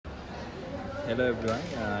Hello everyone.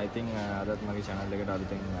 I think අදත් මගේ channel එකට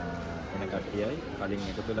අලුතෙන් එන කට්ටියයි කලින්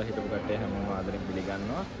එකතු වෙලා හිටපු කට්ටිය හැමෝම ආදරෙන්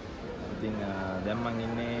පිළිගන්නවා. ඉතින් දැන් මම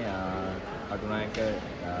ඉන්නේ කටුනායක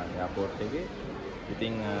එයාපෝට් එකේ.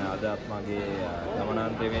 ඉතින් අද මගේ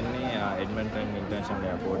ගමනාන්තය වෙන්නේ Edmonton International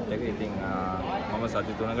Airport එක. ඉතින් මම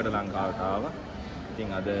සති 3කට ලංකාවට ආවා.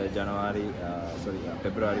 ඉතින් අද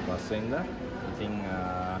පෙබ්‍රුවාරි 5 වෙනිදා. ඉතින්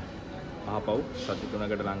ආපහු සති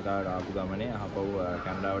 3කට ලංකාවට ආපු ගමනේ ආපහු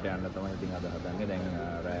කැනඩාවට යන්න තමයි ඉතින් අද හදන්නේ. දැන්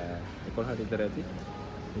රෑ 11ට විතර ඇති.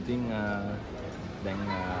 ඉතින් දැන්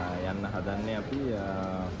යන්න හදන්නේ අපි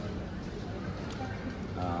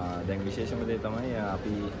දැන් විශේෂම දේ තමයි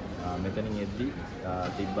අපි මෙතනින් එද්දි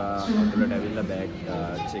තිබ්බා අතුලට ඇවිල්ලා බෑග්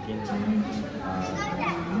චෙකින්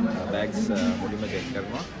බෑග්ස් මුලින්ම චෙක්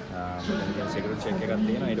කරනවා. මෙතන සිකියුරිටි චෙක් එකක්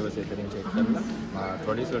තියෙනවා. ඊට පස්සේ එතනින් චෙක් කරලා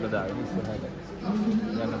ට්‍රොලිස් වලට දාගෙන ඉස්සරහට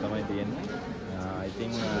යන්න තමයි තියෙන්නේ.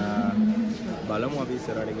 ඉතින් බලමු අපි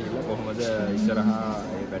ඉස්සරහට ගිහිල්ලා කොහොමද ඉස්සරහා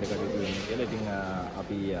මේ වැඩ කටයුතු වෙන්නේ කියලා. ඉතින්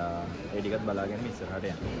අපි ඒ ටිකත් බලාගෙන ඉස්සරහට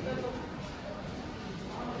යනවා.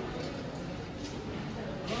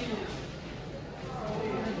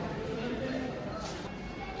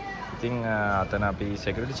 ඉතින් අතන අපි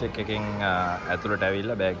සිකියුරිටි චෙක් එකෙන් ඇතුළට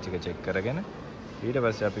ඇවිල්ලා බෑග් ටික චෙක් කරගෙන ඊට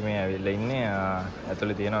පස්සේ අපි මේ ඇවිල්ලා ඉන්නේ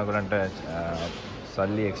ඇතුළේ තියෙන ඔයගොල්ලන්ට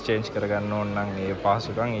සල්ලි එක්ස්චේන්ජ් කරගන්න ඕන නම් ඒ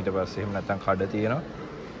පහසුකම් ඊට පස්සේ එහෙම නැත්නම් කඩ තියෙනවා.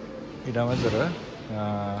 ඊට අමතරව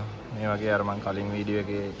මේ වගේ අර මම කලින් වීඩියෝ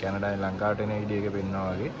එකේ කැනඩාවෙන් ලංකාවට එන වීඩියෝ එකේ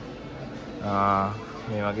පෙන්නනවා වගේ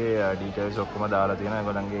මේ වගේ ඩීටේල්ස් ඔක්කොම දාලා තියෙනවා.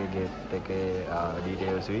 ඒගොල්ලන්ගේ ගේට් එකේ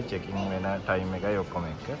ඩීටේල්ස් වි චෙකින් වෙන ටයිම් එකයි ඔක්කොම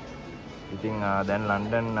එක. ඉතින් දැන්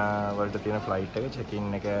ලන්ඩන් වලට තියෙන ෆ්ලයිට් එක චෙකින්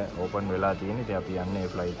එක ඕපන් වෙලා තියෙන. ඉතින් අපි යන්නේ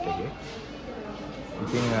ඒ ෆ්ලයිට් එකේ.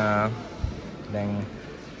 ඉතින් දැන්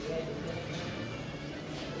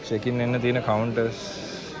චෙකින් වෙන්න තියෙන කවුන්ටර්ස්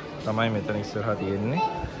තමයි මෙතන ඉස්සරහා තියෙන්නේ.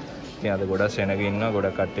 ඉතින් අද ගොඩක් සෙනග ඉන්නවා,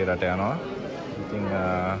 ගොඩක් කට්ටිය රට යනවා. ඉතින්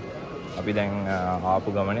අපි දැන් ආපු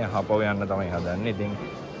ගමනේ ආපහු යන්න තමයි හදන්නේ. ඉතින්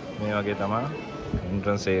මේ වගේ තමයි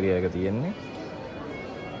එන්ට්‍රන්ස් ඒරියා එක තියෙන්නේ.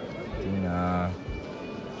 ඉතින්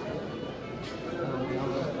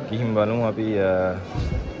ගිහින් බලමු අපි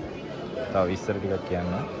තව විස්තර ටිකක්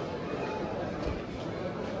කියන්න.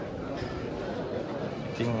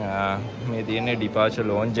 ඉතින් මේ තියෙන්නේ ඩිපාචර්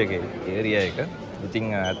ලොන්ජ් එකේ ඒරියා එක. ඉතින්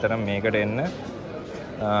අතරම මේකට එන්න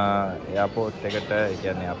එයාපෝට් එකට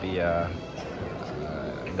කියන්නේ අපි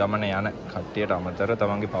ගමන යන කට්ටියට අමතරව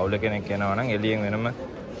තමන්ගේ පවුල කෙනෙක් එනවා නම් එළියෙන් වෙනම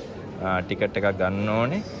ටිකට් එකක් ගන්න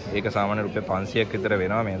ඕනේ. ඒක සාමාන්‍ය රුපියල් 500ක් විතර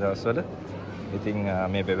වෙනවා මේ දවස්වල. ඉතින්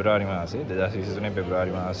මේ පෙබ්‍රුවාරි මාසේ 2023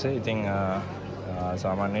 පෙබ්‍රුවාරි මාසේ ඉතින්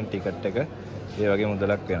සාමාන්‍යයෙන් ටිකට් එක ඒ වගේ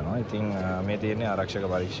මුදලක් වෙනවා. ඉතින් මේ තියෙන්නේ ආරක්ෂක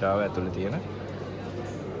පරීක්ෂාව ඇතුළේ තියෙන.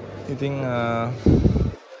 ඉතින්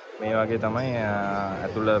මේ වගේ තමයි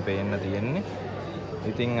ඇතුළ පේන්න තියෙන්නේ.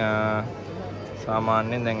 ඉතින්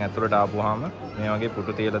සාමාන්‍යයෙන් දැන් ඇතුළට ආපුවාම මේ වගේ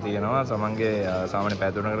පුටු තියලා තියෙනවා. සමන්ගේ සාමාන්‍ය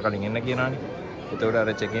පැදුරකට කලින් එන්න කියනවානේ. එතකොට අර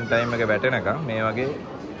චෙකින් ටයිම් එක වැටෙනකම් මේ වගේ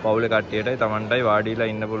පවුලේ කට්ටියටයි Tamanටයි වාඩිලා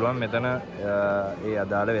ඉන්න පුළුවන් මෙතන ඒ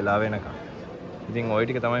අදාළ වෙලාව වෙනකම්. ඉතින් ওই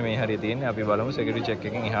ටික තමයි මේ හරිය තියෙන්නේ. අපි බලමු සිකියුරිටි චෙක්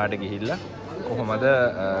එකෙන් එහාට ගිහිල්ලා කොහොමද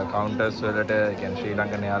කවුන්ටර්ස් වලට කියන්නේ ශ්‍රී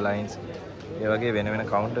ලංකන් එයාර්ලයින්ස් ඒ වගේ වෙන වෙන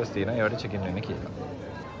කවුන්ටර්ස් තියෙනවා. ඒවට චෙකින් වෙන්න කියලා.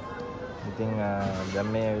 ඉතින් දැන්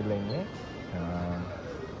මේ ඇවිල්ලා ඉන්නේ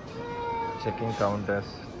චෙකින් කවුන්ටර්ස්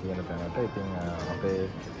තියෙන තැනට. ඉතින් අපේ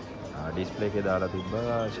ඩිස්ප්ලේ එකේ දාලා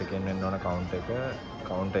තිබ්බා චෙකින් වෙන්න ඕන කවුන්ටර් එක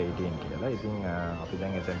කවුන්ටර් 18 කියලා. ඉතින් අපි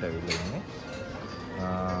දැන් එතනට ඇවිල්ලා ඉන්නේ.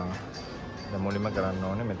 දැන් මුලින්ම කරන්න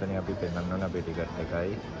ඕනේ මෙතන අපි පෙන්නන්න ඕනේ අපේ ටිකට්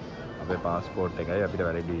එකයි අපේ પાස්පෝර්ට් එකයි අපිට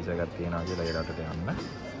වැලිඩ් වීසා එකක් තියෙනවා කියලා ඒ රටට යන්න.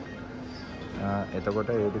 එතකොට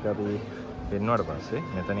ඒ ටික අපි පෙන්නුවාට පස්සේ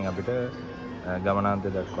මෙතනින් අපිට ගමනාන්තය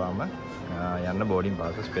දක්වාම යන්න බෝඩින්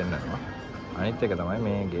පාසස් පෙන්නනවා. අනිත් එක තමයි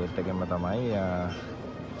මේ ගේට් එකෙන්ම තමයි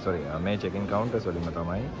මේ චෙකින් කවුන්ටර්ස් වලින්ම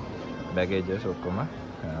තමයි බැගේජස් ඔක්කොම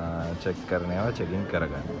චෙක් කරනවා චෙකින්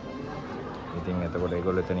කරගන්න. ඉතින් එතකොට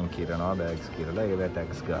ඒගොල්ලෝ එතනින් කිරනවා බෑග්ස් කිරලා ඒකට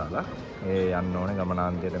ටැක්ස් ගහලා ඒ යන්න ඕනේ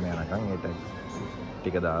ගමනාන්තයටම යනකම් ඒ ටැක්ස්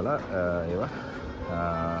ටික දාලා ඒවා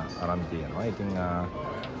අරන් තියනවා. ඉතින්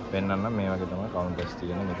වෙන්නන්න මේ වගේ තමයි කවුන්ටර්ස්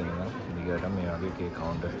තියෙන්නේ. මෙතන ඉඳන් දිගට මේ වගේ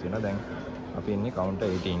කවුන්ටර්ස් තියෙනවා. දැන් අපි ඉන්නේ කවුන්ටර්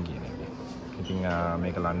 18 කියන එකේ. ඉතින්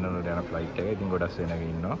මේක ලන්ඩන් වලට යන ෆ්ලයිට් එක. ඉතින් ගොඩක් සෙනග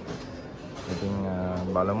ඉන්නවා. ඉතින්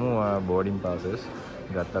බලමු බෝඩින් පාසස්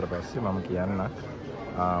ගත්තට පස්සේ මම කියන්න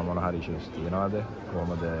මොන හරි ඉෂුස් තියෙනවද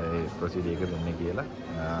කොහොමද ඒ ප්‍රොසීඩර් එක දෙන්නේ කියලා.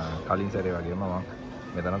 කලින් සැරේ වගේම මම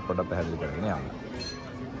මෙතනත් පොඩ්ඩක් පැහැදිලි කරගෙන යන්න.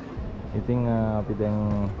 ඉතින් අපි දැන්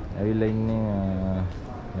ඇවිල්ලා ඉන්නේ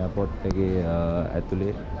එයාපෝට් එකේ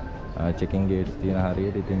ඇතුලේ චෙකින් ගේට්ස් තියෙන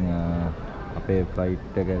හරියට. ඉතින් අපේ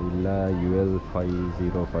ෆ්ලයිට් එක ඇවිල්ලා UL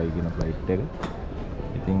 505 කියන ෆ්ලයිට් එක.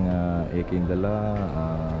 ඉතින් ඒකේ ඉඳලා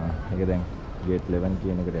ඒක දැන් gate 11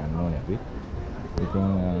 කියන එකට යන්න ඕනේ අපි. ඉතින්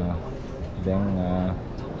දැන්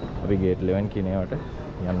අපි gate 11 කියන ඒවට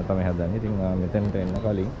යන්න තමයි හදන්නේ. ඉතින් මෙතනට එන්න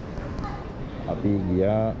කලින් අපි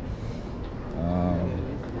ගියා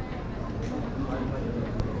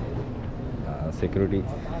security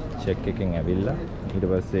check එකෙන් ඇවිල්ලා ඊට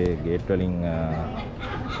පස්සේ gate වලින්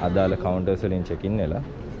අදාළ counters වලින් check in වෙලා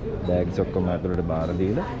bags ඔක්කොම ඇතුළට බාර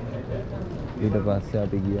දීලා ඊට පස්සේ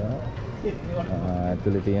අපි ගියා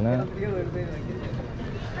ඇතුළේ තියෙන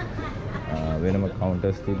වෙනම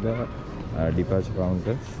counters තිබ්බා departure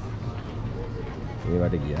counters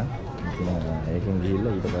ඒවට ගියා. ඉතින් ඒකෙන්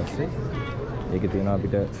ගිහිල්ලා ඊට පස්සේ ඒකේ තියෙනවා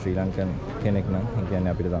අපිට ශ්‍රී ලංකන් කෙනෙක් නම් ඒ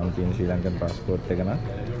කියන්නේ අපිට තාම තියෙන ශ්‍රී ලංකන් passport එක නම්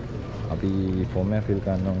අපි ෆෝම් එක ෆිල්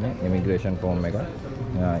කරන්න ඕනේ immigration form එක.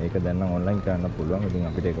 ඒක දැන් නම් online කරන්න පුළුවන්. ඉතින්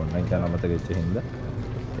අපිට ඒක online කරන්න අමතක වෙච්ච හින්දා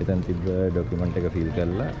එතන තිබ්බ document එක fill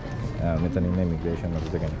කරලා මෙතන ඉන්න immigration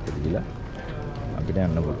officer කෙනෙක්ට දීලා අපිට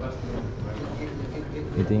යන්න පුළුවන්.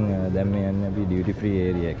 ඉතින් දැන් මේ යන්නේ අපි duty free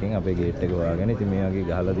area එකෙන් අපේ gate එක හොයාගෙන. ඉතින් මේ වගේ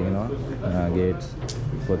ගහලා තියෙනවා gates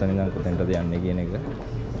කොතන ඉඳන් කොතෙන්ටද යන්නේ කියන එක.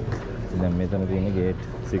 දැන් මෙතන තියෙන්නේ gate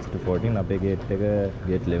 6 to 14 අපේ gate එක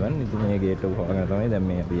gate 11. ඉතින් මේ gate එක හොයාගෙන තමයි දැන්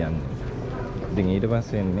මේ අපි යන්නේ. ඉතින් ඊට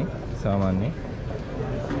පස්සේ එන්නේ සාමාන්‍ය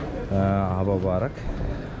ආපහු පාරක්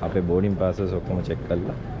අපේ boarding passes ඔක්කොම check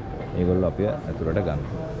කරලා ඒගොල්ලෝ අපිව ඇතුළට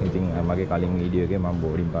ගන්නවා. ඉතින් මගේ කලින් වීඩියෝ එකේ මම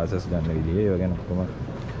boarding passes ගන්න විදිහ ඒව ගැන ඔක්කොම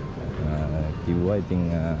කිව්වා. ඉතින්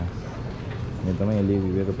මේ තමයි එළිය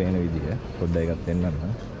view එක පේන විදිහ. පොඩ්ඩක් එකක් දෙන්නම්.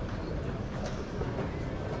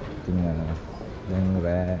 ඉතින් දැන්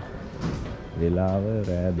වෙලාව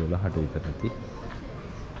රෑ 12ට විතර ඇති.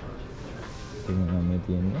 ඉතින් මේ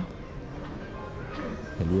තියෙන්නේ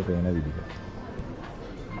එළිය පේන විදිහ.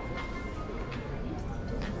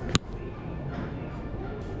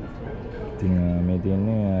 ඉතින් මේ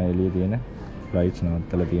තියෙන්නේ එළිය තියෙන ෆ්ලයිට්ස්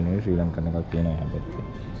නවත්තලා තියෙනවා. ශ්‍රී ලංකන් එකක් තියෙනවා හැබැයි.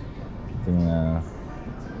 ඉතින්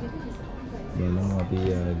බලමු අපි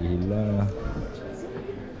ගිහිල්ලා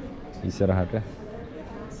ඉස්සරහට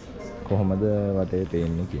කොහොමද වටේ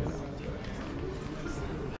පේන්නේ කියලා.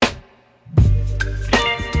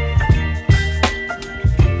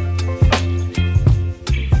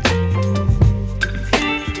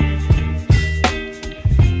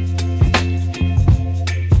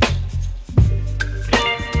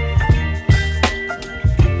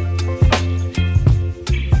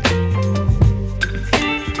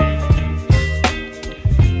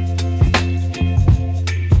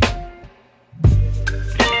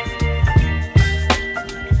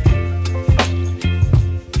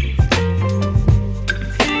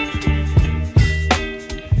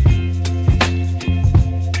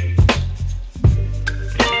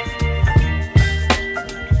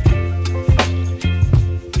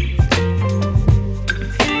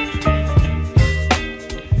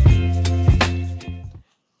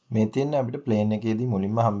 මේ තියෙන අපිට ප්ලේන් එකේදී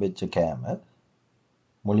මුලින්ම හම්බෙච්ච කෑම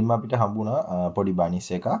මුලින්ම අපිට හම්බුණා පොඩි බනිස්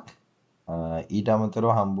එකක්. ඊට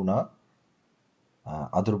අමතරව හම්බුණා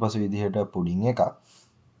අතුරුපස විදිහට පුඩින් එකක්.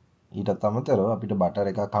 ඊටත් අමතරව අපිට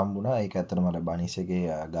බටර් එකක් හම්බුණා. ඒක ඇත්තටම අර බනිස් එකේ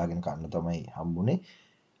ගාගෙන කන්න තමයි හම්බුනේ.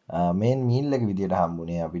 මේන් මීල් එක විදිහට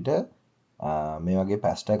හම්බුනේ අපිට මේ වගේ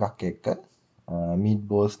පැස්ටා එකක් එක්ක මීට්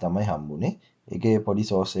බෝල්ස් තමයි හම්බුනේ. ඒකේ පොඩි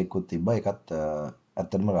සෝස් එකකුත් තිබ්බා. ඒකත්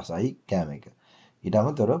ඇත්තටම රසයි කෑම එක. ඊට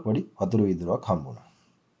අමතරව පොඩි වතුරු විදුරක් හම්බුණා.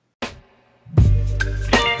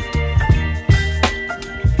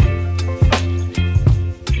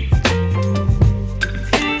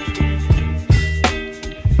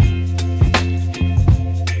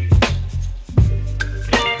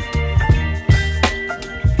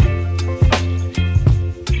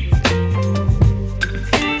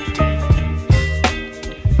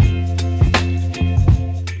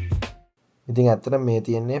 ඉතින් ඇත්තට මේ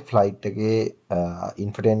තියෙන්නේ ෆ්ලයිට් එකේ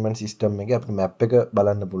ඉන්ෆර්ටේන්මන්ට් සිස්ටම් එකේ අපිට මැප් එක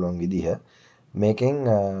බලන්න පුළුවන් විදිහ. මේකෙන්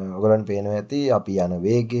ඔයගලන්ට පේනවා ඇති අපි යන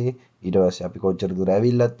වේගය, ඊට පස්සේ අපි කොච්චර දුර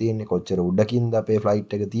ඇවිල්ලා තියෙන්නේ, කොච්චර උඩකින්ද අපේ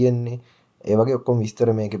ෆ්ලයිට් එක තියෙන්නේ. ඒ වගේ ඔක්කොම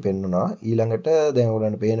විස්තර මේකේ පෙන්වනවා. ඊළඟට දැන්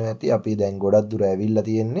ඔයගලන්ට පේනවා ඇති අපි දැන් ගොඩක් දුර ඇවිල්ලා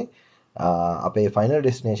තියෙන්නේ. අපේ ෆයිනල්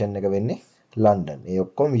ඩෙස්ටිනේෂන් එක වෙන්නේ ලන්ඩන්. ඒ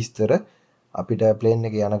ඔක්කොම විස්තර අපිට ප්ලේන්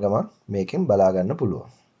එකේ යන ගමන් මේකෙන් බලා ගන්න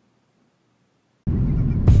පුළුවන්.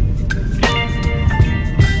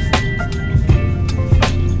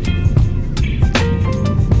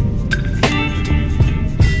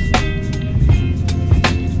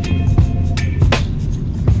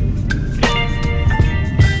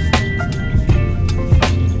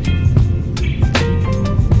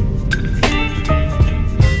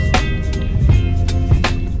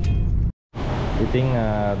 ඉතින්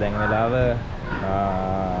දැන් වෙලාව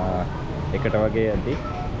එකට වගේ ඇති.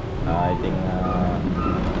 ඉතින්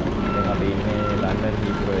දැන් අපි ඉන්නේ ලන්ඩන්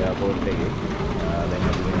හීත්‍රෝ එයාපෝට් එකේ. දැන්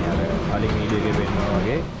අපි අර කලින් වීඩියෝ එකේ පෙන්නනවා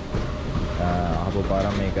වගේ ආපහු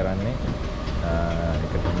පාරක් මේ කරන්නේ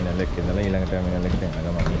එක ටර්මිනල් එකක ඉඳලා ඊළඟ ටර්මිනල් එකට යන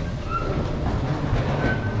ගමන්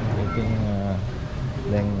ඉතින්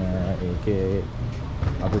දැන් ඒකේ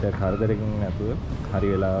අපිට කරදරකින් නැතුව හරි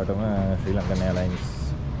වෙලාවටම ශ්‍රී ලංකන් එයාර්ලයින්ස්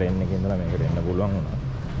ප්ලේන් එකේ ඉඳලා මේකට එන්න පුළුවන් වුණා.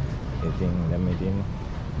 ඉතින් දැන් මේ තියෙන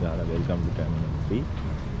දාලා වෙල්කම් ටු ටර්මිනල් 3.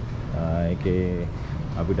 ඒකේ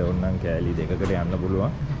අපිට ඕනනම් කෑලි දෙකකට යන්න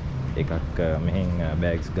පුළුවන්. එකක් මෙහෙන්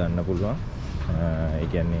බෑග්ස් ගන්න පුළුවන්. ඒ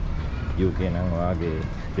කියන්නේ UK නම් වාගේ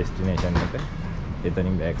ඩෙස්ටිනේෂන් එක.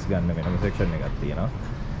 එතනින් බෑග්ස් ගන්න වෙනම සෙක්ෂන් එකක් තියෙනවා.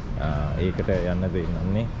 ඒකට යන්න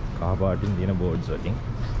දෙන්නේ කහ පාටින් තියෙන බෝඩ්ස් වලින්.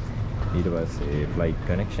 ඊට පස්සේ ෆ්ලයිට්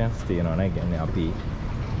කනෙක්ෂන්ස් තියෙනවා නේ. කියන්නේ අපි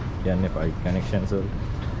යන්නේ ෆ්ලයිට් කනෙක්ෂන්ස් වල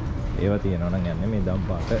ඒවා තියෙනවා නම් යන්නේ මේ දම්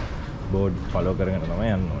පාට බෝඩ් ෆලෝ කරගෙන තමයි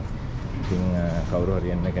යන්න ඕනේ. ඉතින් කවුරු හරි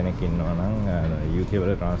යන්න කෙනෙක් ඉන්නවා නම් UK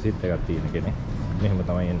වල ට්‍රාන්සිට් එකක් තියෙන කෙනෙක් මෙහෙම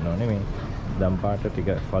තමයි එන්න ඕනේ. මේ දම් පාට ටික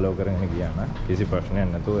ෆලෝ කරගෙන ගියා නම් කිසි ප්‍රශ්නයක්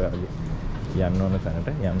නැතුව යන්න ඕන තැනට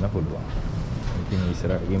යන්න පුළුවන්. ඉතින්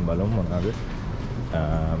ඉස්සරහකින් බලමු මොනවාද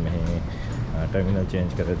මෙහි ටර්මිනල්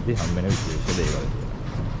චේන්ජ් කරද්දී හම්බෙන විශේෂ දේවල්.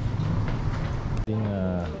 ඉතින්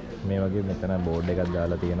මේ වගේ මෙතන බෝඩ් එකක්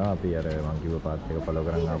දාලා තියෙනවා. අපි අර මං කිව්ව පාත් එක ෆලෝ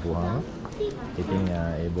කරන් ආපුවාම ඉතින්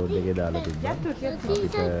ඒ බෝඩ් එකේ දාලා තිබ්බා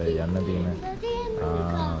අපිට යන්න තියෙන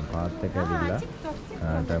පාත් එක ඇවිල්ලා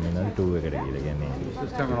ටර්මිනල් 2 එකට ගිහලා. කියන්නේ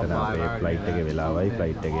එතන අපේ ෆ්ලයිට් එකේ වෙලාවයි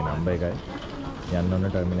ෆ්ලයිට් එකේ නම්බර් එකයි යන්න ඕන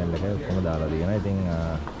ටර්මිනල් එක කොහොම දාලා තියෙනවා. ඉතින්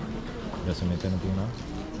ඊට මෙතන තියෙනවා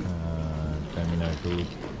ටර්මිනල් 2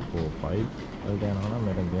 4 5 වලට යනවා නම්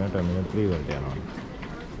මෙතන තියෙනවා ටර්මිනල් 3 වලට යනවා.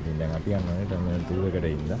 ඉතින් දැන් අපි යන්නේ ටර්මිනල් 2 එකට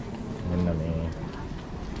ඉඳලා මෙන්න මේ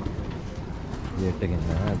ගේට් එකෙන්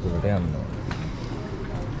තමයි අතුලට යන්න ඕනේ.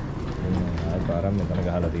 ආයි පාරක් මෙතන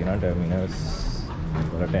ගහලා තියෙනවා ටර්මිනල්ස්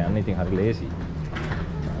වලට යන්න. ඉතින් හරි ලේසි.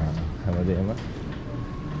 හැමදේම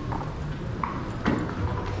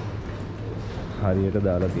හරියට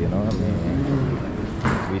දාලා තියෙනවා මේ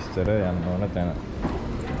විස්තර යන්න ඕන තැන.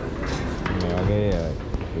 මේ වගේ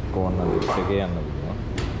එක්කෝන ලිෆ්ට් එකේ යන්න පුළුවන්.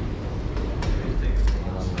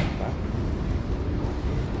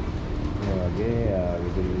 මේ වගේ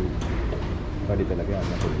විදුලි පඩිපෙළක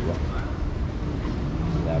යන්න පුළුවන්.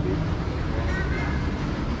 අපි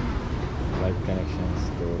ෆ්ලයිට් කනෙක්ෂන්ස්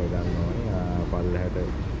තෝර ගන්න ඕනේ. පල්ලෙහාට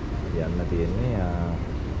යන්න තියෙන්නේ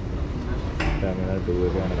ටර්මිනල් 2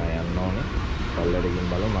 එක යනකම් යන්න ඕනේ. පල්ලෙහාට ගිහින්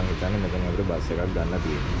බලමු. මම හිතන්නේ මෙතන අපිට බස් එකක් ගන්න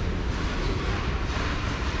තියෙනවා.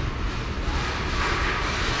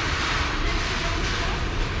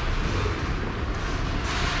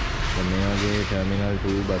 මේ වගේ ටර්මිනල්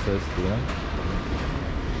 2 බසස් තියෙනවා.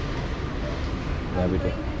 අපිට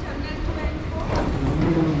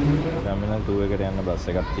ටර්මිනල් 2 එකට යන්න බස්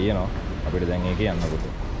එකක් තියෙනවා. අපිට දැන් ඒකේ යන්න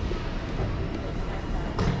පුළුවන්.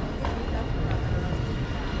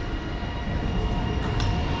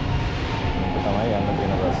 මේක තමයි යන්න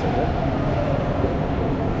තියෙන බස් එක.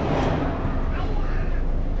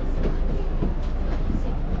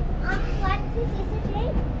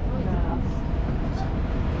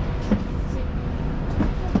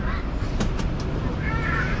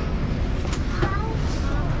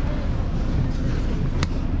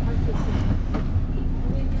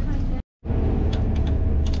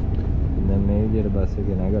 බස්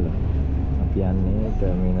එකේ නැගලා අපි යන්නේ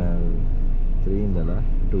ටර්මිනල් 3 ඉඳලා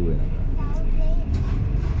 2 වෙනකම්.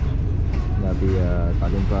 අපි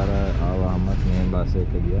කලින් පාර ආවමත් මේ බස්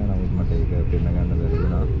එක ගියා. නමුත් මට ඒක පෙන්න ගන්න බැරි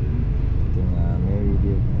වුණා. ඉතින් මේ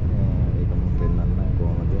වීඩියෝ ඒක මම පෙන්නන්න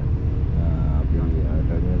කොහොමද අපි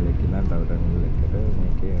ටර්මිනල් එකේ ඉඳන් තව ටර්මිනල් එකකට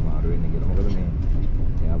මේකේ මාරු වෙන්නේ කියලා. මොකද මේ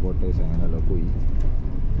එයාපෝට් එක සෑහෙන ලොකුයි.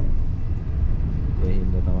 ඒ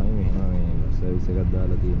හින්දා තමයි මෙහෙම මේ සර්විස් එකක්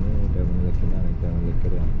දාලා තියෙන්නේ ටර්මිනල් එකේ ඉඳන් අනිත් ටර්මිනල් එකට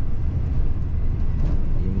යන්න.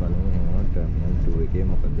 ඊම් බලමු එහෙම ටර්මිනල් 2 එකේ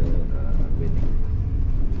මොකද වෙන්නේ.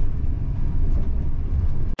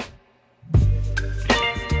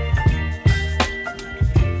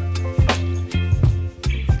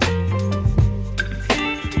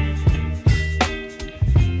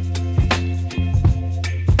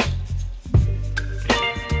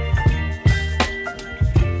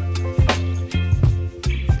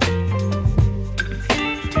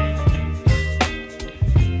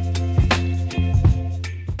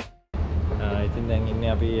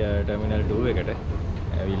 අපි ටර්මිනල් 2 එකට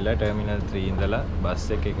ඇවිල්ලා ටර්මිනල් 3 ඉඳලා බස්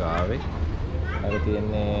එකේ ආවේ. අර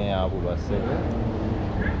තියන්නේ ආපු බස් එක.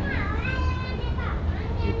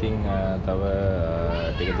 ඉතින් තව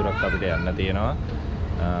ටික දුරක් අපිට යන්න තියෙනවා.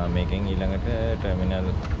 මේකෙන් ඊළඟට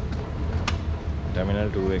ටර්මිනල්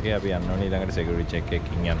 2 එකේ අපි යන්න ඕනේ. ඊළඟට සිකියුරිටි චෙක්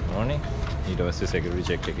එකකින් යන්න ඕනේ. ඊට පස්සේ සිකියුරිටි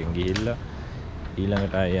චෙක් එකකින් ගිහිල්ලා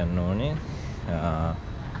ඊළඟට ආයෙ යන්න ඕනේ.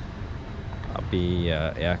 අපි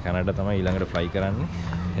එයා කැනඩා තමයි ඊළඟට ෆ්ලයි කරන්නේ.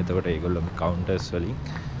 එතකොට ඒගොල්ලෝ කවුන්ටර්ස් වලින්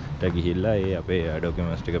ගිහිල්ලා ඒ අපේ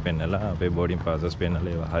ඩොකියුමන්ට්ස් ටික පෙන්නලා අපේ බෝඩින් පාසස්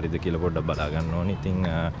පෙන්නලා ඒවා හරිද කියලා පොඩ්ඩක් බලා ගන්න ඕනේ. ඉතින්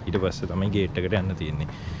ඊට පස්සේ තමයි ගේට් එකට යන්න තියෙන්නේ.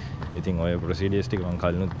 ඉතින් ඔය ප්‍රොසීඩියර්ස් ටික මම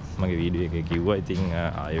කලිනුත් මගේ වීඩියෝ එකේ කිව්වා. ඉතින්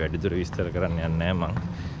ආයෙ වැඩිදුර විස්තර කරන්න යන්නේ නැහැ මම.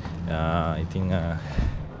 ඉතින්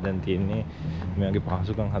දැන් තියෙන්නේ මෙයාගේ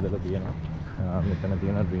පහසුකම් හදලා තියෙනවා. මෙතන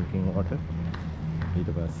තියෙනවා ඩ්‍රින්කින් වෝටර්. ඊට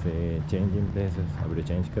පස්සේ චේන්ජින් ප්ලේසස් අපිට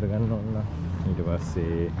චේන්ජ් කරගන්න ඕන. ඊට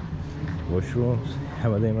පස්සේ වොෂරූම්ස්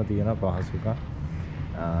හැමදේම තියෙනවා පහසුකම්.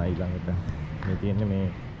 ඊළඟට මේ තියෙන්නේ මේ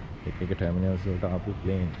එක ටර්මිනල්ස් වලට ආපු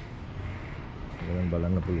ප්ලේන්. ඒක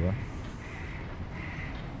බලන්න පුළුවන්.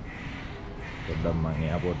 පොඩ්ඩක් මම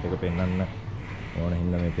එයාපෝට් එක පෙන්වන්න ඕන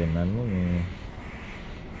හින්දා මේ පෙන්වන්නේ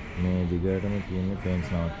මේ දිගටම තියෙන ප්ලේන්ස්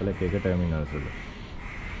නවත්තලා එක ටර්මිනල්ස් වල.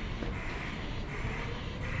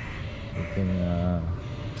 ඉතින්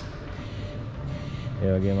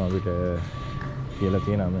ඒ වගේම අපිට කියලා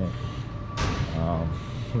තියෙනවා මේ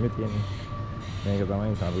තියෙන්නේ මේක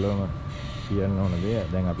තමයි සරලවම කියන්න ඕන දේ.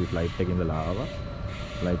 දැන් අපි ෆ්ලයිට් එකේ ඉඳලා ආවා.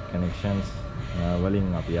 ෆ්ලයිට් කනෙක්ෂන්ස් වලින්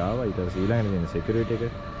අපි ආවා. ඊට පස්සේ ඊළඟට තියෙන සිකියුරිටි එක.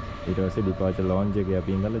 ඊට පස්සේ ඩිපාර්චර් ලොන්ජ් එකේ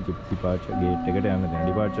අපි ඉඳලා ඩිපාර්චර් ගේට් එකට යන්න තියෙනවා.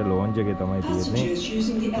 ඩිපාර්චර් ලොන්ජ් එකේ තමයි තියෙන්නේ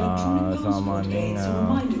සාමාන්‍යයෙන්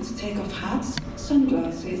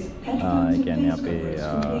ඒ කියන්නේ අපේ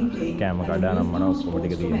කැම කඩානම් මොන ඔක්කොම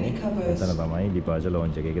ටික තියෙන්නේ. එතන තමයි ඩිපාර්චර්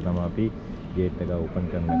ලොන්ජ් එක. ඒක තමයි අපි ගේට් එක ඕපන්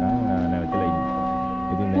කරනකම් නැවතලා ඉන්නේ.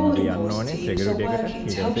 ඉතින් දැන් අපි යන්න ඕනේ සිකියුරිටි එකට. ඊට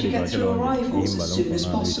පස්සේ ඩිපාර්චර් ලොන්ජ් එකකින් බලමු කොහොමද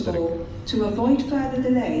විස්තර. ඉතින්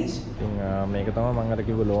මේක තමයි මම අර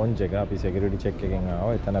කිව්ව ලොන්ජ් එක. අපි සිකියුරිටි චෙක් එකෙන්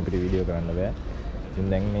ආවා. එතන අපිට වීඩියෝ කරන්න බෑ. ඉතින්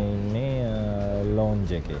දැන් මේ ඉන්නේ ලොන්ජ්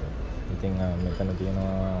එකේ. ඉතින් මෙතන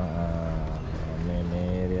තියෙනවා මේ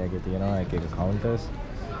ඒරියා එකේ තියෙනවා එක කවුන්ටර්ස්.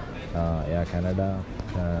 එයා කැනඩා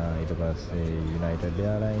ඊට පස්සේ යුනයිටඩ්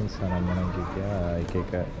එයාර්ලයින්ස් අනම්මනම් කිව්වා එක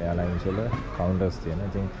එයාර්ලයින්ස් වල කවුන්ටර්ස් තියෙනවා.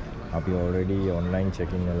 ඉතින් අපි ඔල්රෙඩි ඔන්ලයින්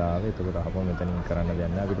චෙකින් වෙලා ආවේ. එතකොට අපෝ මෙතනින් කරන්න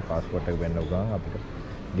දෙයක් නැහැ. අපිට પાස්පෝර්ට් එක වෙන්න උගන් අපිට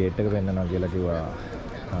ගේට් එක වෙන්නනවා කියලා කිව්වා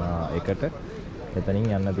එකට. එතනින්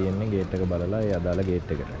යන්න තියෙන්නේ ගේට් එක බලලා ඒ අදාළ ගේට්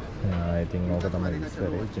එකට. ඉතින් ඕක තමයි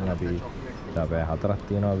ඉස්සරේ. ඉතින් අපි පැය 4ක්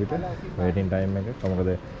තියෙනවා අපිට වේටින් ටයිම් එක. මොකද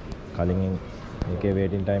කලින් එකේ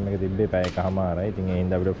වේටින් ටයිම් එක තිබ්බේ පැය එකමාරයි. ඉතින් ඒ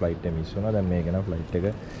හින්දා අපිට ෆ්ලයිට් එක මිස් වුණා. දැන් මේක නම් ෆ්ලයිට් එක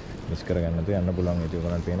මිස් කරගන්න තු යන්න පුළුවන්. ඒක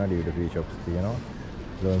උගලන් පේනවා ඩියුටි ෆ්‍රී ෂොප්ස් තියෙනවා.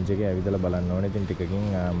 ලොන්ජ් එකේ ඇවිදලා බලන්න ඕනේ. ඉතින් ටිකකින්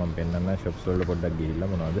මම පෙන්නන්න ෂොප්ස් වලට පොඩ්ඩක් ගිහිල්ලා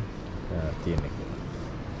මොනවද තියෙන්නේ කියලා.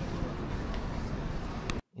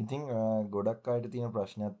 ඉතින් ගොඩක් අයට තියෙන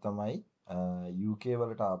ප්‍රශ්නයක් තමයි UK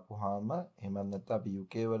වලට ආපුවාම එහෙම නැත්නම් අපි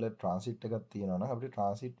UK වල ට්‍රාන්සිට් එකක් තියෙනවා නම් අපිට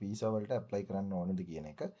ට්‍රාන්සිට් වීසා වලට ඇප්ලයි කරන්න ඕනද කියන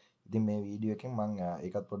එක. ඉතින් මේ වීඩියෝ එකෙන් මම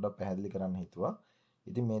ඒකත් පොඩ්ඩක් පැහැදිලි කරන්න හිතුවා.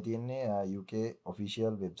 ඉතින් මේ තියෙන්නේ UK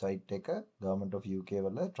official website එක Government of UK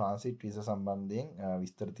වල ට්‍රාන්සිට් වීසා සම්බන්ධයෙන්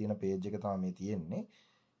විස්තර තියෙන page එක තමයි මේ තියෙන්නේ.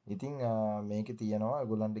 ඉතින් මේකේ තියෙනවා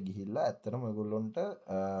ඔයගොල්ලන්ට ගිහිල්ලා ඇත්තටම ඔයගොල්ලන්ට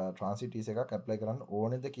ට්‍රාන්සිට් වීසා එකක් ඇප්ලයි කරන්න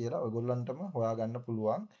ඕනේද කියලා ඔයගොල්ලන්ටම හොයාගන්න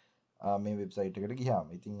පුළුවන් මේ වෙබ්සයිට් එකට ගියාම.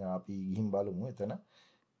 ඉතින් අපි ගිහින් බලමු එතන.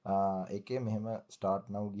 ඒකේ මෙහෙම start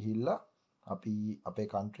now ගිහිල්ලා අපි අපේ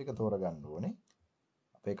country එක තෝරගන්න ඕනේ.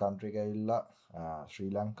 අපේ country එක ඇවිල්ලා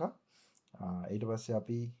ශ්‍රී ලංකා. ඊට පස්සේ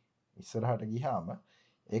අපි ඉස්සරහට ගියාම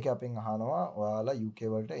ඒක අපෙන් අහනවා ඔයාලා UK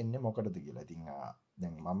වලට එන්නේ මොකටද කියලා. ඉතින්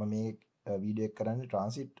දැන් මම මේ වීඩියෝ එක කරන්නේ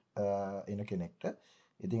ට්‍රාන්සිට් එන කෙනෙක්ට.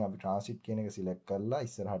 ඉතින් අපි ට්‍රාන්සිට් කියන එක සිලෙක්ට් කරලා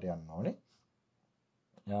ඉස්සරහට යන්න ඕනේ.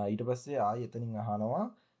 ඊට පස්සේ ආයෙ එතනින් අහනවා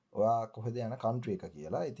ඔයා කොහෙද යන country එක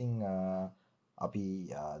කියලා. ඉතින් අපි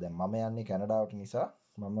දැන් මම යන්නේ කැනඩාවට නිසා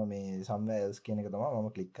මම මේ somewhere else කියන එක තමයි මම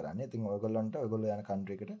ක්ලික් කරන්නේ. ඉතින් ඔයගොල්ලන්ට ඔයගොල්ලෝ යන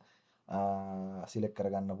country එකට සිලෙක්ට්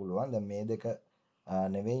කරගන්න පුළුවන්. දැන් මේ දෙක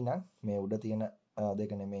නෙවෙයි නම් මේ උඩ තියෙන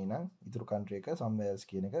දෙක නෙමෙයි නම් ඉතුරු country එක somewhere else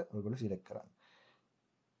කියන එක ඔයගොල්ලෝ සිලෙක්ට් කරන්න.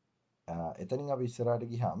 එතනින් අපි ඉස්සරහට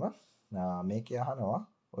ගියාම මේකේ අහනවා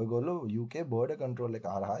ඔයගොල්ලෝ UK border control එක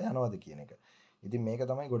හරහා යනවද කියන එක. ඉතින් මේක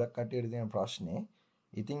තමයි ගොඩක් කට්ටියට තියෙන ප්‍රශ්නේ.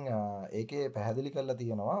 ඉතින් ඒකේ පැහැදිලි කරලා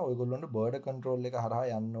තියෙනවා ඔයගොල්ලන්ට border control එක හරහා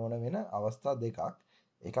යන්න ඕන වෙන අවස්ථා දෙකක්.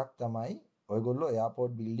 එකක් තමයි ඔයගොල්ලෝ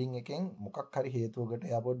එයාපෝට් බිල්ඩින් එකෙන් මොකක් හරි හේතුවකට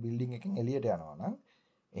එයාපෝට් බිල්ඩින් එකෙන් එළියට යනවා නම්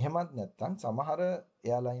එහෙමත් නැත්නම් සමහර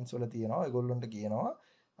එයාලයින්ස් වල තියෙනවා ඔයගොල්ලන්ට කියනවා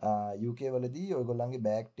UK වලදී ඔයගොල්ලන්ගේ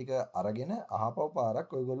බෑග් ටික අරගෙන අහපව පාරක්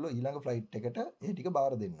ඔයගොල්ලෝ ඊළඟ ෆ්ලයිට් එකට ඒ ටික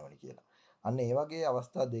බාර දෙන්න ඕනි කියලා. අන්න ඒ වගේ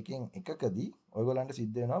අවස්ථා දෙකෙන් එකකදී ඔයගොල්ලන්ට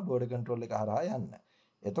සිද්ධ වෙනවා border control එක හරහා යන්න.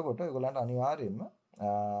 එතකොට ඔයගොල්ලන්ට අනිවාර්යයෙන්ම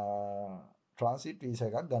ට්‍රාන්සිට් වීසා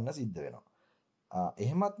එකක් ගන්න සිද්ධ වෙනවා.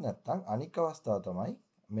 එහෙමත් නැත්නම් අනික් අවස්ථාව තමයි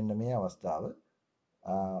මෙන්න මේ අවස්ථාව.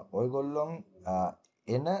 ඔයගොල්ලොන්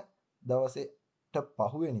එන දවසේට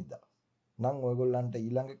පහුවෙනිදා නම් ඔයගොල්ලන්ට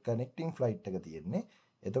ඊළඟ කනෙක්ටිං ෆ්ලයිට් එක තියෙන්නේ.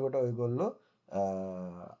 එතකොට ඔයගොල්ලෝ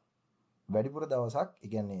වැඩිපුර දවසක්, ඒ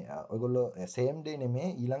කියන්නේ ඔයගොල්ලෝ same day නෙමේ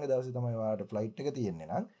ඊළඟ දවසේ තමයි ඔයාලට ෆ්ලයිට් එක තියෙන්නේ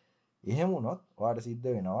නම් එහෙම වුණොත් ඔයාට සිද්ධ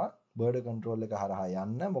වෙනවා බර්ඩර් කන්ට්‍රෝල් එක හරහා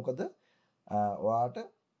යන්න. මොකද ඔයාට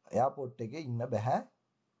එයාපෝට් එකේ ඉන්න බෑ.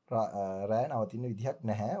 රෑ නවතින්න විදිහක්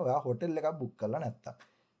නැහැ. ඔයා හොටෙල් එකක් බුක් කරලා නැත්තම්.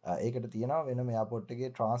 ඒකට තියෙනවා වෙනම එයාපෝට් එකේ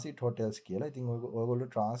ට්‍රාන්සිට් හොටෙල්ස් කියලා. ඉතින් ඔයගොල්ලෝ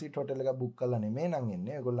ට්‍රාන්සිට් හොටෙල් එකක් බුක් කරලා නෙමෙයි නම්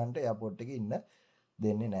එන්නේ. ඔයගොල්ලන්ට එයාපෝට් එකේ ඉන්න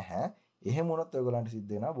දෙන්නේ නැහැ. එහෙම වුණොත් ඔයගොල්ලන්ට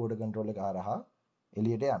සිද්ධ වෙනවා බෝඩර් කන්ට්‍රෝල් එක හරහා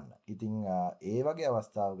එළියට යන්න. ඉතින් ඒ වගේ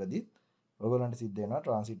අවස්ථාවකදීත් ඔයගොල්ලන්ට සිද්ධ වෙනවා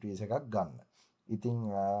ට්‍රාන්සිට් වීසා එකක් ගන්න. ඉතින්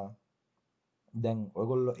දැන්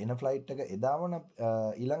ඔයගොල්ලෝ එන ෆ්ලයිට් එක එදාම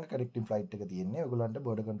ඊළඟ කනෙක්ටිං ෆ්ලයිට් එක තියෙන්නේ. ඔයගොල්ලන්ට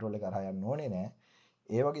බෝඩර් කන්ට්‍රෝල් එක හරහා යන්න ඕනේ නෑ.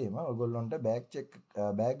 ඒ වගේම ඔයගොල්ලන්ට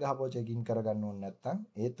බෑග් ගහපුවා චෙකින් කරගන්න ඕනේ නැත්නම්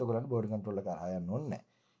ඒත් ඔයගොල්ලන්ට බෝඩර් කන්ට්‍රෝල් එක හරහා යන්න ඕනේ නෑ.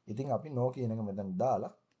 ඉතින් අපි නෝ කියන එක මෙතන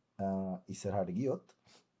දාලා ඉස්සරහට ගියොත්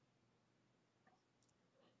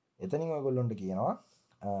එතනින් ඔයගොල්ලන්ට කියනවා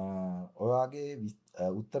ඔයාගේ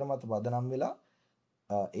උත්තර මත පදනම් වෙලා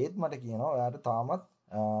ඒත් මට කියනවා ඔයාට තාමත්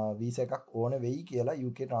වීසා එකක් ඕන වෙයි කියලා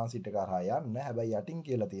UK ට්‍රාන්සිට් එක හරහා යන්න. හැබැයි යටින්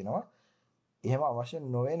කියලා තියෙනවා එහෙම අවශ්‍ය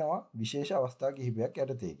නොවෙනවා විශේෂ අවස්ථා කිහිපයක්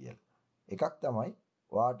යටතේ කියලා. එකක් තමයි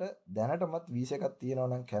ඔයාට දැනටමත් වීසා එකක් තියෙනවා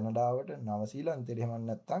නම් කැනඩාවට, නවසීලන්තෙට, එහෙම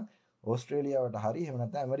නැත්නම් ඕස්ට්‍රේලියාවට හරි එහෙම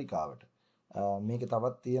නැත්නම් ඇමරිකාවට. මේක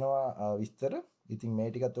තවත් තියෙනවා විස්තර. ඉතින් මේ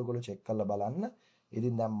ටිකත් ඔයගොල්ලෝ චෙක් කරලා බලන්න.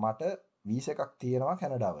 ඉතින් දැන් මට වීසා එකක් තියෙනවා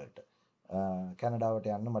කැනඩාවට. කැනඩාවට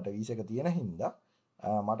යන්න මට වීසා එක තියෙන හින්දා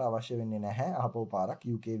මට අවශ්‍ය වෙන්නේ නැහැ ආපහු පාරක්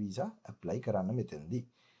UK වීසා ඇප්ලයි කරන්න මෙතනදී.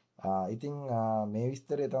 ඉතින් මේ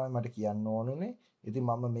විස්තරය තමයි මට කියන්න ඕනුනේ. ඉතින්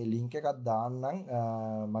මම මේ ලින්ක් එකක් දාන්නම්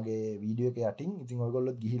මගේ වීඩියෝ එක යටින්. ඉතින්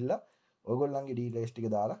ඔයගොල්ලොත් ගිහිල්ලා ඔයගොල්ලන්ගේ ඩීටේල්ස් ටික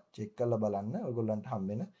දාලා චෙක් කරලා බලන්න. ඔයගොල්ලන්ට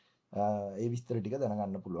හම්බෙන ඒ විස්තර ටික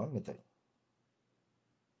දැනගන්න පුළුවන් මෙතන.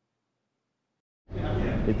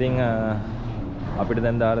 ඉතින් අපිට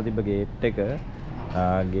දැන් දාලා තිබ්බ ගේට් එක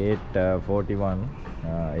ගේට් 41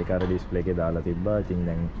 ඒක අර ඩිස්ප්ලේ එකේ දාලා තිබ්බා. ඉතින්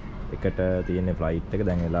දැන් එකට තියෙන ෆ්ලයිට් එක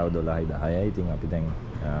දැන් වෙලාව 12:10යි. ඉතින් අපි දැන්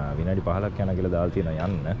විනාඩි 15ක් යනවා කියලා දාලා තියෙනවා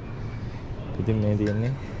යන්න. ඉතින් මේ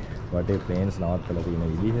තියෙන්නේ වටේ ප්ලේන්ස් නවත්තලා තියෙන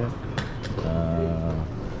විදිහ.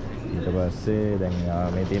 ඊට පස්සේ දැන්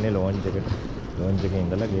මේ තියෙන්නේ ලොන්ච් එකේ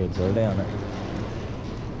ඉඳලා ගේට්ස් වලට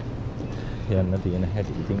යන්න තියෙන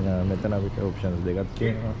හැටි. ඉතින් මෙතන අපිට ඔප්ෂන්ස් දෙකක්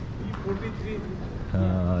තියෙනවා.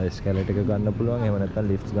 එස්කැලේටර් එක ගන්න පුළුවන්. එහෙම නැත්නම්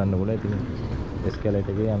ලිෆ්ට්ස් ගන්න පුළුවන්. ඉතින්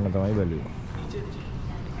එස්කැලේටර් එකේ යන්න තමයි බැලුවේ.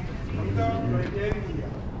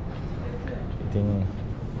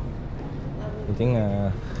 ඉතින්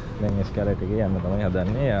දැන් එස්කැලේටර් එකේ යන්න තමයි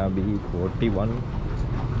හදන්නේ. B41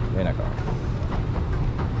 වෙනකම්.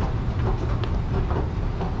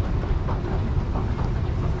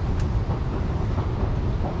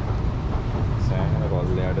 සෑහෙන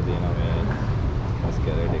කොල්ලයට තියෙනවා මේ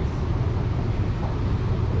එස්කැලේටර් එක.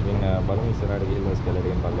 ඉතින් බලමු ඉස්සරහට ගිහිල්ලා එස්කැලේටර්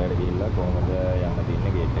එකෙන් පල්ලයට ගිහිල්ලා කොහොමද යන්න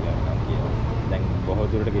තියෙන්නේ ගේට් එක යනකම් කියලා. දැන් බොහෝ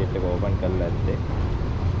දුරට ගේට් එක ඕපන් කරලා ඇත්තේ.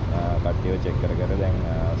 කට්ටියව චෙක් කර දැන්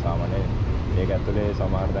සාමාන්‍යයෙන් ඒක ඇතුලේ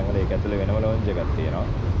සමහර තැන්වල ඒක ඇතුලේ වෙනම ලොන්ජ් එකක් තියෙනවා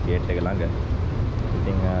ගේට් එක ළඟ.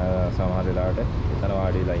 ඉතින් සමහර වෙලාවට එතන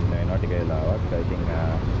වාඩිලා ඉන්න වෙනවා ටික වෙලාවක්. ඉතින්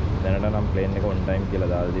දැනට නම් ප්ලේන් එක ඔන් ටයිම්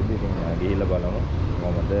කියලා දාලා තිබ්බ. ඉතින් ගිහිල්ලා බලමු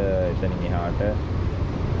කොහොමද එතනින් එහාට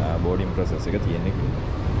බෝඩින් ප්‍රොසෙස් එක තියෙන්නේ කියලා.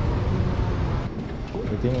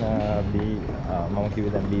 ඉතින් මම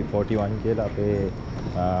කිව්වේ දැන් B41 කියලා අපේ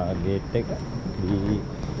ගේට් එක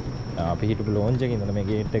අපි හිටපු ලොන්ජ් එකේ ඉඳලා මේ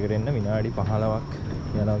ගේට් එකට එන්න විනාඩි 15ක්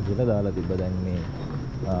යනවා කියලා දාලා තිබ්බා. දැන් මේ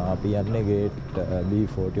අපි යන්නේ ගේට්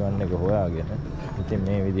B41 එක හොයාගෙන. ඉතින්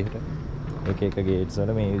මේ විදිහට එක ගේට්ස්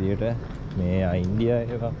වල මේ විදිහට මේ ඉන්දියා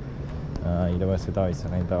ඒවා ඊට පස්සේ තව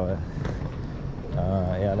ඉස්සරහින් තව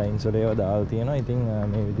එයාලයින්ස් වල ඒවා දාලා තියෙනවා. ඉතින්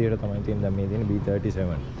මේ විදිහට තමයි තියෙන්නේ. දැන් මේ තියෙන B37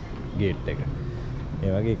 ගේට් එක.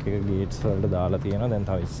 ඒ වගේ එක ගේට්ස් වලට දාලා තියෙනවා. දැන්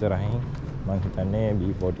තව ඉස්සරහින් මම හිතන්නේ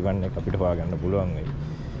B41 එක අපිට හොයාගන්න පුළුවන් වෙයි.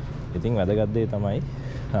 ඉතින් වැදගත් දේ තමයි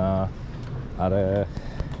අර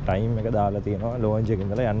ටයිම් එක දාලා තියෙනවා ලොන්ජ් එකේ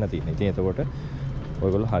ඉඳලා යන්න තියෙන. ඉතින් එතකොට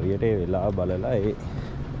ඔයගොල්ලෝ හරියට ඒ වෙලාව බලලා ඒ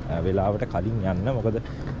වෙලාවට කලින් යන්න. මොකද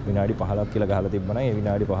විනාඩි 15ක් කියලා ගහලා තිබ්බනම් ඒ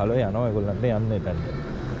විනාඩි 15 යනවා ඔයගොල්ලන්ට යන්න එතනට.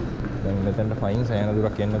 දැන් මෙතනට ෆයින් සෑහෙන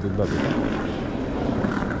දුරක් එන්න තිබ්බා අපිට.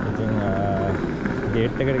 ඉතින්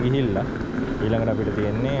ගේට් එකට ගිහිල්ලා ඊළඟට අපිට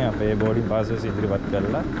තියෙන්නේ අපේ බෝඩින් පාසස් ඉදිරිපත්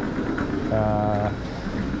කරලා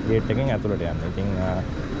ගේට් එකෙන් ඇතුළට යන්න. ඉතින්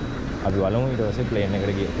අපි බලමු ඊට පස්සේ ප්ලේන් එක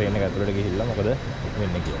ඇතුළට ගිහිල්ලා මොකද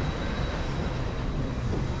වෙන්නේ කියලා.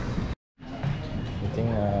 ඉතින්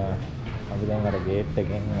අපි දැන් අර ගේට්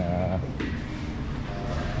එකෙන්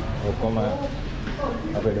ඔක්කොම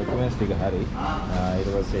අපේ ડોකියුමන්ට්ස් ටික හරි ඊට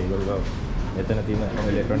පස්සේ ඒගොල්ලෝ එතන තියෙන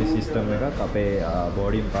ඉලෙක්ට්‍රොනික සිස්ටම් එකක් අපේ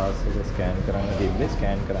බෝඩින් පාස් එක ස්කෑන් කරන්න තිබ්බේ.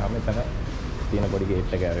 ස්කෑන් කරාම එතන තියෙන පොඩි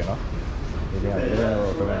ගේට් එක ඇරෙනවා. ඉතින් අපිට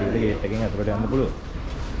ඔටෝමැටිකලි ගේට් එකෙන් ඇතුළට යන්න පුළුවන්.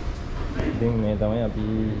 ඉතින් මේ තමයි අපි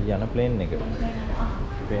යන ප්ලේන් එක.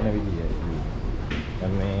 පේන විදිය.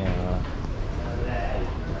 දැන් මේ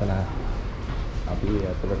එතන අපි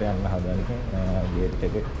ඇතුළට යන්න හදන්නේ ගේට්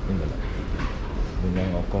එකේ ඉඳලා. ඉතින්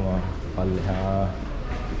දැන් ඔක්කොම පල්ලෙහා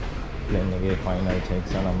ප්ලේන් එකේ ෆයිනල්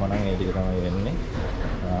චෙක්ස් අනම්ම නම් ඒ ටික තමයි වෙන්නේ.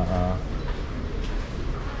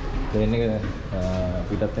 ප්ලේන් එක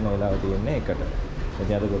පිටත් වෙන වෙලාව තියෙන්නේ එකට.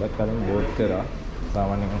 ඉතින් අද ගොඩක් කලින් බෝඩ් කරා.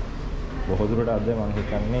 සාමාන්‍යයෙන් බොහෝ දුරට අද මම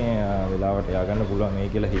හිතන්නේ වෙලාවට ය아가න්න පුළුවන් මේ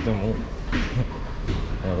කියලා හිතමු.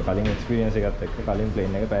 කලින් එක්ස්පීරියන්ස් එකත් එක්ක කලින්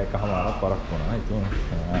ප්ලේන් එක පැයකමාරක් පරක් වුණා. ඉතින්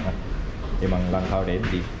ඒ මං ලංකාවට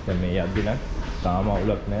එද්දි දැන් මේ යද්දි නම් තාම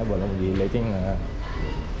අවුලක් නැහැ. බලමු ගිහිල්ලා ඉතින්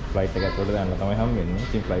ෆ්ලයිට් එක ඇතුළට යන්න තමයි හම්බෙන්නේ.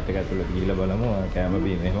 ඉතින් ෆ්ලයිට් එක ඇතුළට ගිහිල්ලා බලමු කෑම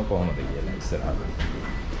බීම එහෙම කොහොමද කියලා ඉස්සරහට.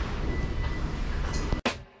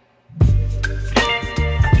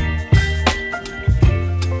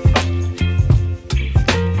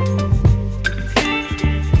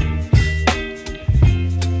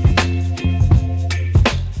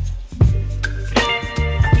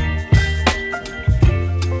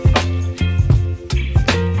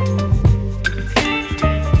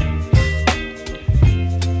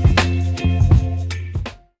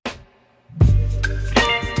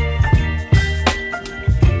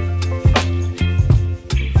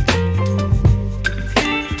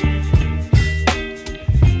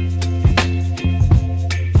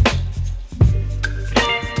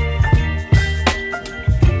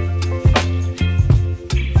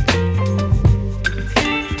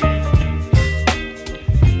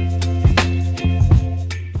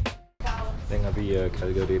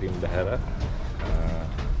 Calgary රින් බහැර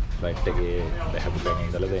ෆ්ලයිට් එකේ බහැපු තැන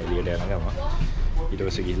ඉඳලා දැන් එළියට යන ගම ඊට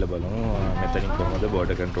පස්සේ ගිහිල්ලා බලමු මෙතනින් කොහොමද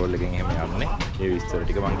බෝඩර් කන්ට්‍රෝල් එකෙන් එහෙම යන්නේ ඒ විස්තර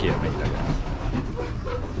ටික මම කියන්න ඊළඟට.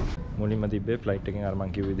 මුලින්ම තිබ්බේ ෆ්ලයිට් එකෙන් අර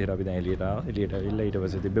මම කිව්ව විදිහට අපි දැන් එළියට ආවා. එළියට ඇවිල්ලා ඊට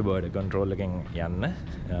පස්සේ තිබ්බේ බෝඩර් කන්ට්‍රෝල් එකෙන් යන්න.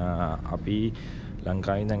 අපි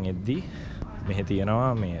ලංකාවේ ඉඳන් එද්දි මෙහෙ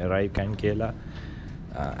තියෙනවා මේ arrive can කියලා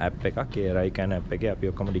ඇප් එකක්. ඒ arrive can ඇප් එකේ අපි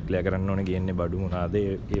ඔක්කොම ඩික්ලෙයාර් කරන්න ඕනේ ගේන්නේ බඩු මොනවාද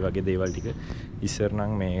ඒ වගේ දේවල් ටික. ඉස්සර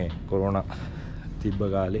නම් මේ කොරෝනා තිබ්බ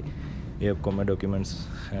කාලේ ඒ ඔක්කොම ඩොකියුමන්ට්ස්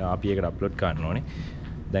අපි ඒකට අප්ලෝඩ් කරන්න ඕනේ.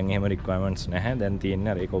 දැන් එහෙම රික්වයර්මන්ට්ස් නැහැ. දැන්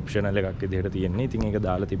තියෙන්නේ අර ඒක ඔප්ෂනල් එකක් විදිහට තියෙන්නේ. ඉතින් ඒක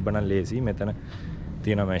දාලා තිබ්බනම් ලේසි. මෙතන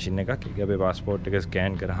තියෙන මැෂින් එකක්. ඒක අපේ પાස්පෝර්ට් එක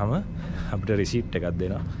ස්කෑන් කරාම අපිට රිසීට් එකක්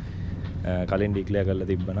දෙනවා. කලින් ඩික්ලෙයාර් කරලා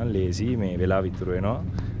තිබ්බනම් ලේසි මේ වෙලාව ඉතුරු වෙනවා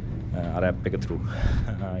අර ඇප් එක through.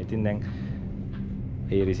 ඉතින් දැන්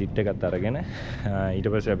ඒ රිසිට් එකත් අරගෙන ඊට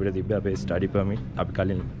පස්සේ අපිට තිබ්බේ අපේ ස්ටඩි පර්මිට්. අපි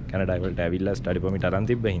කලින් කැනඩා වලට ඇවිල්ලා ස්ටඩි පර්මිට් අරන්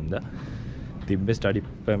තිබ්බ හින්දා තිබ්බේ ස්ටඩි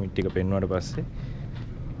පර්මිට් ටික පෙන්වුවාට පස්සේ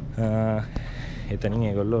එතනින්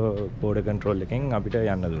ඒගොල්ලෝ බෝඩර් කන්ට්‍රෝල් එකෙන් අපිට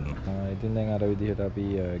යන්න දුන්නා. ඉතින් දැන් අර විදිහට අපි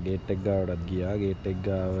ගේට් එක ගාවටත් ගියා. ගේට් එක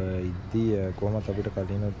ගාව ඉද්දි කොහොමද අපිට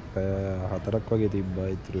කලින් 4ක් වගේ තිබ්බා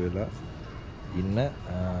ඉතුරු වෙලා ඉන්න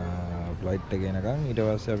ෆ්ලයිට් එක එනකන්. ඊට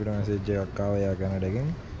පස්සේ අපිට මැසේජ් එකක් ආවා යා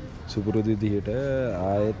කැනඩාගෙන් සුපුරුදු විදිහට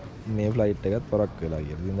ආයෙත් මේ ෆ්ලයිට් එකත් පරක් වෙලා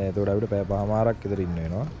කියලා. ඉතින් දැන් ඒතකොට අපිට පැය පහමාරක් විතර ඉන්න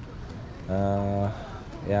වෙනවා.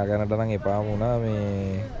 එයා කැනඩා නම් එපාම වුණා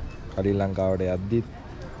මේ කලින් ලංකාවට යද්දිත්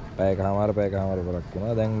පැයකමාර පරක්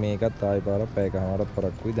වුණා. දැන් මේකත් ආයෙ පාරක් පැයකමාරක්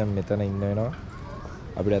පරක්කුයි. දැන් මෙතන ඉන්න වෙනවා.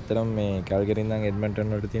 අපිට ඇත්තටම මේ කැල්ගරි ඉඳන්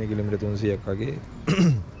එඩ්මන්ටන් වලට තියෙන කිලෝමීටර් 300ක් වගේ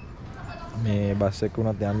මේ බස් එක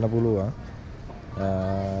උනත් යන්න පුළුවන්.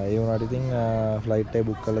 ඒ වුණාට ඉතින් ෆ්ලයිට් එක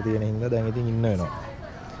බුක් කරලා තියෙන හින්දා දැන් ඉතින් ඉන්න වෙනවා.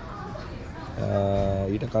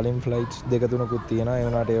 ඊට කලින් ෆ්ලයිට්ස් දෙක තුනකුත් තියෙනවා. ඒ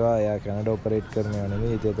වුණාට ඒවා එයා කැනඩා ඔපරේට් කරනවා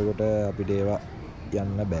නෙමෙයි. එතකොට අපිට ඒවා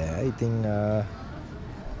යන්න බෑ. ඉතින්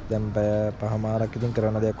දැන් පැය පහමාරක් ඉතින්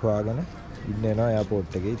කරන දෙයක් හොයාගෙන ඉන්න වෙනවා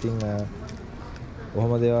එයාපෝට් එකේ. ඉතින්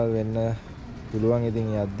කොහොම දේවල් වෙන්න පුළුවන්. ඉතින්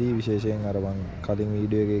යද්දී විශේෂයෙන් අර මං කලින්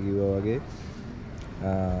වීඩියෝ එකේ කිව්වා වගේ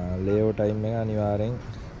ලේවෝ ටයිම් එක අනිවාර්යෙන්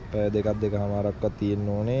පැය දෙකමාරක්වත් තියෙන්න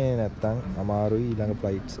ඕනේ. නැත්තම් අමාරුයි ඊළඟ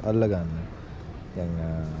ෆ්ලයිට්ස් අල්ලගන්න. දැන්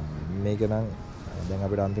මේක නම් දැන්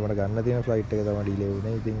අපිට අන්තිමට ගන්න තියෙන ෆ්ලයිට් එක තමයි ඩිලේ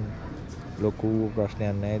වුනේ. ඉතින් ලොකු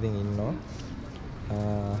ප්‍රශ්නයක් නැහැ. ඉතින් ඉන්නවා.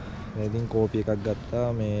 ඉතින් කෝපි එකක් ගත්තා.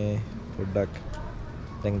 මේ පොඩ්ඩක්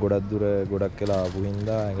දැන් ගොඩක් වෙලා ආපු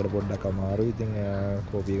හින්දා ඒකට පොඩ්ඩක් අමාරුයි. ඉතින්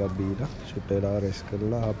කෝපි එකක් බීලා ෂුට් වෙලා රෙස්ට්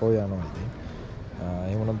කරලා ආපහු යනවා. ඉතින්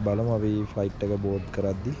එහෙම වුණත් බලමු අපි ෆ්ලයිට් එක බෝඩ්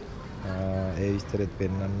කරද්දි ඒ විස්තරෙත්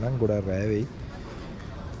පෙන්නන්නම්. ගොඩක් රෑ වෙයි.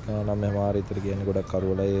 නම් මෙහෙම ආරිතර කියන්නේ ගොඩක්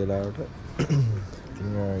කරවලා ඒ වෙලාවට.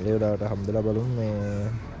 ඉතින් ඒ වෙලාවට හම්බෙලා බලමු මේ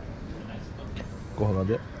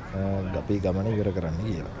කොහොමද අපි ගමන ඉවර කරන්න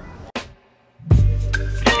කියලා.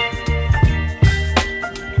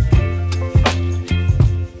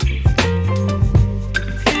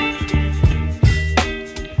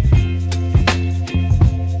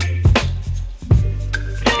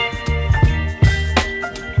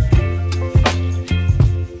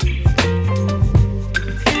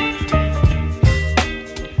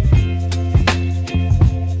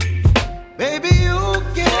 Baby, you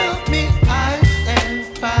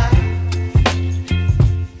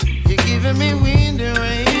to me wind and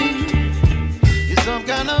rain. You're some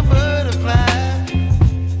kind of butterfly.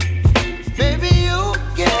 Baby, you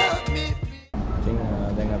give me. ඉතින්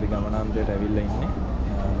දැන් අපි ගමනාන්තයට ඇවිල්ලා ඉන්නේ.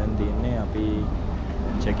 දැන් තියෙන්නේ අපි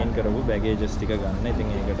චෙක් ඉන් කරපු බෑගේජස් ටික ගන්න. ඉතින්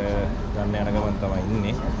ඒකට ගන්න යන ගමන් තමයි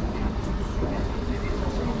ඉන්නේ.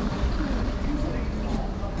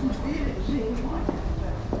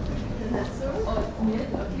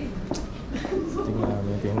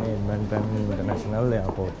 මේ තියෙන්නේ Edmonton International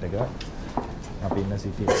Airport එක. අපි ඉන්න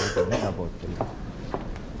සිටි එකේ තියෙන airport එක.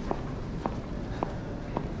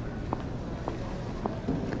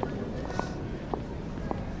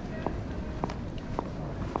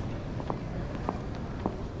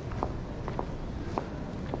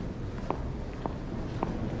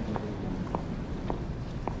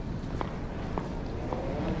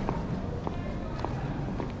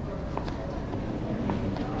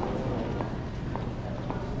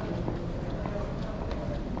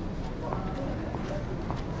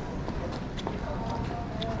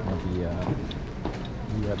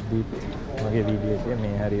 මගේ වීඩියෝ එකේ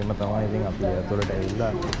මේ හැරීම තමයි ඉතින් අපි අතොලට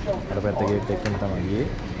ඇවිල්ලා අර පැත්ත ගේට් එකෙන් තමයි ගියේ.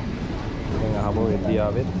 ඉතින් අහබෝ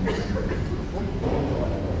එදියාවෙත්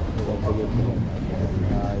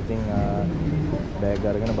ඉතින් බෑග්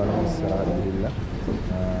අරගෙන බලමු ඉස්සරහට ගිහිල්ලා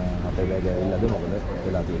අපේ බෑග් ඇවිල්ලාද මොකද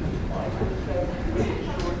වෙලා තියෙන්නේ.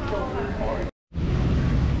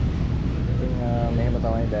 ඉතින් මෙහෙම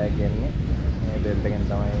තමයි බෑග් එන්නේ. මේ බෙල්ට් එකෙන්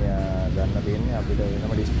තමයි ගන්න තියෙන්නේ. අපිට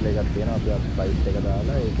වෙනම ඩිස්ප්ලේ එකක් තියෙනවා. අපි ෆයිල් එක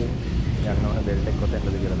දාලා ඒකෙන් යන්න ඕන බෙල්ට් එක කොතෙන්ද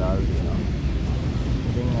කියලා දාලා තියෙනවා.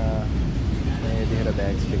 ඉතින් මේ විදිහට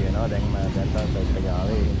බෑග්ස් ටික එනවා. දැන් මම දැන් බෑග් එක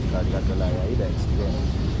ආවේ කාඩ් එකක් වෙලා යයි බෑග්ස් ටික.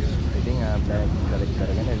 ඉතින් බෑග් කලෙක්ට්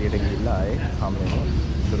කරගෙන එළියට ගිහිල්ලා ආයේ හම්බෙමු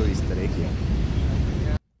සුළු විස්තරයකින්.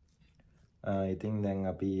 ඉතින් දැන්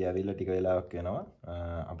අපි ඇවිල්ලා ටික වෙලාවක් වෙනවා.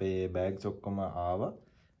 අපේ බෑග්ස් ඔක්කොම ආවා.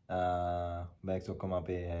 බෑග්ස් ඔක්කොම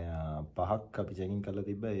අපේ 5ක් අපි චෙකින් කරලා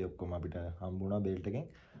තිබ්බා. ඒ ඔක්කොම අපිට හම්බුණා බෙල්ට් එකෙන්.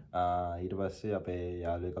 ඊට පස්සේ අපේ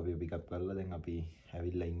යාළුවෙක් අපිව පිකප් කරලා දැන් අපි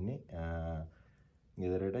ඇවිල්ලා ඉන්නේ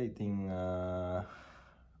ගෙදරට. ඉතින්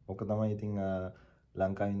ඔක තමයි ඉතින්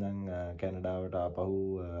ලංකාවේ ඉඳන් කැනඩාවට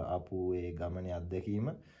ආපු ඒ ගමනේ අත්දැකීම.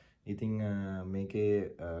 ඉතින් මේකේ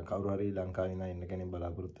කවුරු හරි ලංකාවේ ඉඳන් එන්න කෙනෙක්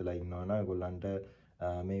බලාපොරොත්තු වෙලා ඉන්නවා නම් ඒගොල්ලන්ට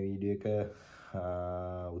මේ වීඩියෝ එක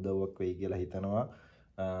උදව්වක් වෙයි කියලා හිතනවා.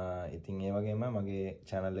 ඉතින් ඒ වගේම මගේ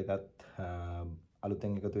channel එකත්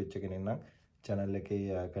අලුතෙන් එකතු වෙච්ච කෙනෙක් නම් channel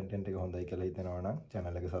එකේ content එක හොඳයි කියලා හිතනවා නම්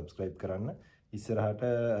channel එක subscribe කරන්න. ඉස්සරහට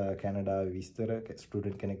කැනඩාවේ විස්තර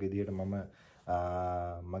ස්ටුඩන්ට් කෙනෙක් විදිහට මම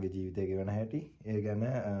මගේ ජීවිතය ගෙවන හැටි ඒ ගැන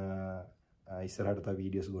ඉස්සරහට තව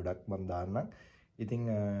වීඩියෝස් ගොඩක් මම දාන්නම්. ඉතින්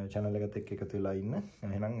channel එකත් එක්ක එකතු වෙලා ඉන්න.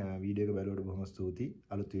 එහෙනම් වීඩියෝ එක බලුවට බොහොම ස්තුතියි.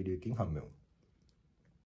 අලුත් වීඩියෝ එකකින් හම්බෙමු.